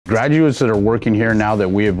Graduates that are working here now that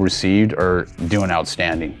we have received are doing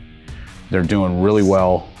outstanding. They're doing really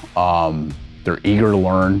well. They're eager to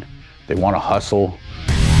learn. They want to hustle.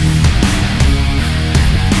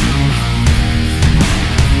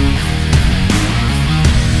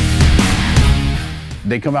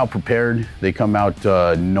 They come out prepared. They come out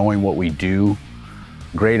knowing what we do.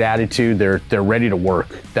 Great attitude. They're ready to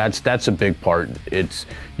work. That's a big part.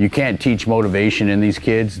 You can't teach motivation in these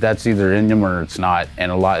kids. That's either in them or it's not.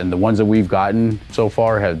 And the ones that we've gotten so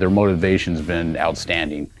far, their motivation's been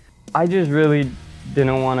outstanding. I just really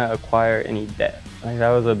didn't want to acquire any debt. Like, that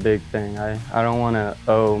was a big thing. I don't want to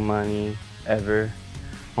owe money ever.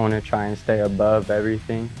 I want to try and stay above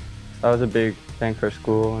everything. That was a big thing for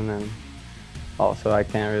school, and then also I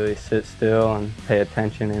can't really sit still and pay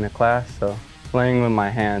attention in a class, so learning with my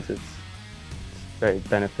hands, it's very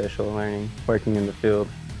beneficial, working in the field.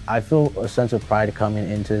 I feel a sense of pride coming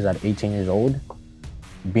into this at 18 years old,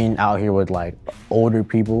 being out here with like older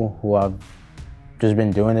people who have just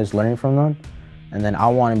been doing this, learning from them. And then I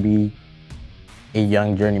want to be a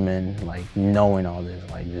young journeyman, like knowing all this,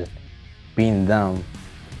 like just being them,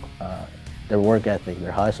 their work ethic,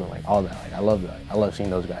 their hustle, like all that. Like I love that. I love seeing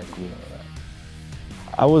those guys do that.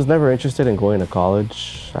 I was never interested in going to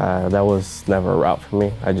college. That was never a route for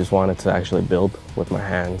me. I just wanted to actually build with my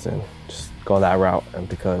hands and just go that route. And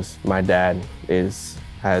because my dad he's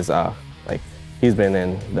been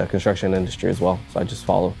in the construction industry as well, so I just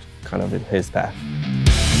followed kind of in his path.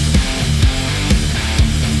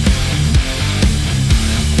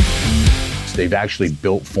 They've actually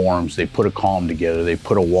built forms. They put a column together. They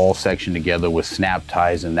put a wall section together with snap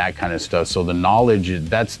ties and that kind of stuff. So the knowledge,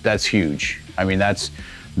 that's huge. I mean, that's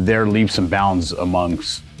their leaps and bounds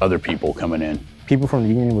amongst other people coming in. People from the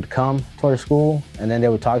union would come to our school, and then they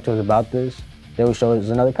would talk to us about this. They would show us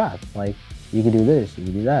another path. Like, you can do this, you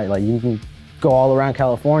can do that. Like, you can go all around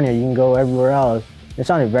California, you can go everywhere else. It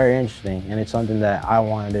sounded very interesting, and it's something that I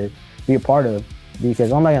wanted to be a part of,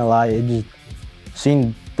 because I'm not gonna lie, it just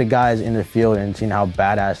seeing the guys in the field and seeing how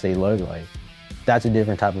badass they look, like, that's a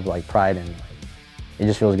different type of like pride, and like, it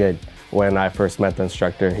just feels good. When I first met the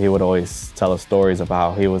instructor, he would always tell us stories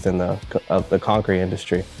about how he was in the concrete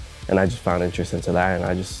industry, and I just found interest into that,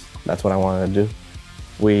 and that's what I wanted to do.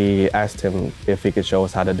 We asked him if he could show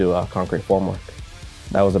us how to do concrete formwork.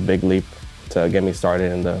 That was a big leap to get me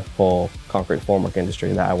started in the whole concrete formwork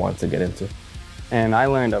industry that I wanted to get into. And I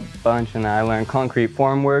learned a bunch, and I learned concrete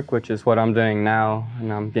formwork, which is what I'm doing now,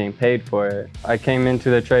 and I'm getting paid for it. I came into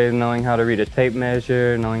the trade knowing how to read a tape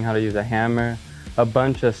measure, knowing how to use a hammer, a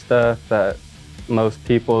bunch of stuff that most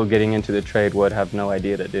people getting into the trade would have no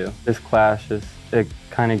idea to do. This class it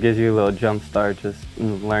kind of gives you a little jump start, just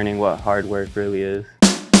learning what hard work really is.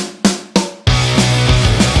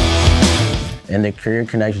 In the Career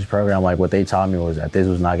Connections program, like what they taught me was that this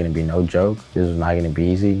was not gonna be no joke. This was not gonna be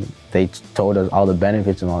easy. They told us all the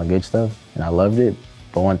benefits and all the good stuff, and I loved it.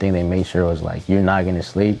 But one thing they made sure was like, you're not gonna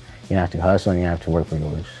sleep, you have to hustle, and you have to work for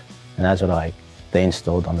yours. And that's what they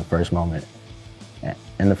instilled on the first moment.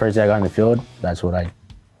 And the first day I got in the field, that's what I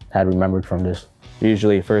had remembered from this.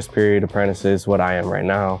 Usually first period apprentices, what I am right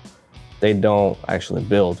now, they don't actually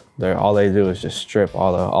build. All they do is just strip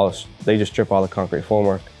they just strip all the concrete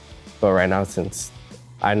formwork. But right now, since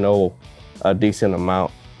I know a decent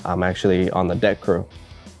amount, I'm actually on the deck crew.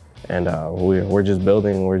 And we're just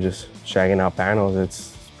building, we're just shagging out panels.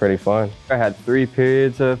 It's pretty fun. I had 3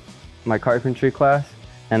 periods of my carpentry class,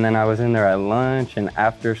 and then I was in there at lunch and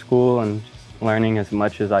after school and just learning as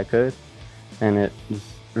much as I could. And it just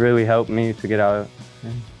really helped me to get out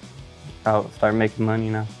and start making money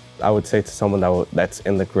now. I would say to someone that's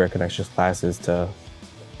in the Career Connections classes to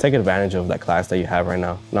take advantage of that class that you have right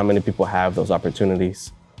now. Not many people have those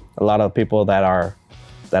opportunities. A lot of people that are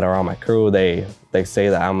on my crew, they say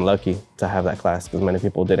that I'm lucky to have that class because many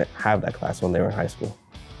people didn't have that class when they were in high school.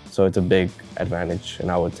 So it's a big advantage,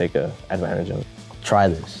 and I would take advantage of it. Try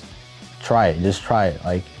this. Try it. Just try it.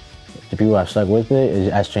 Like, the people who have stuck with it,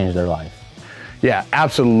 it has changed their life. Yeah,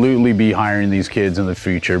 absolutely be hiring these kids in the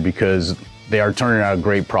future because they are turning out a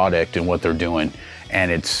great product in what they're doing.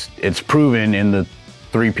 And it's proven in the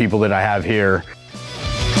 3 people that I have here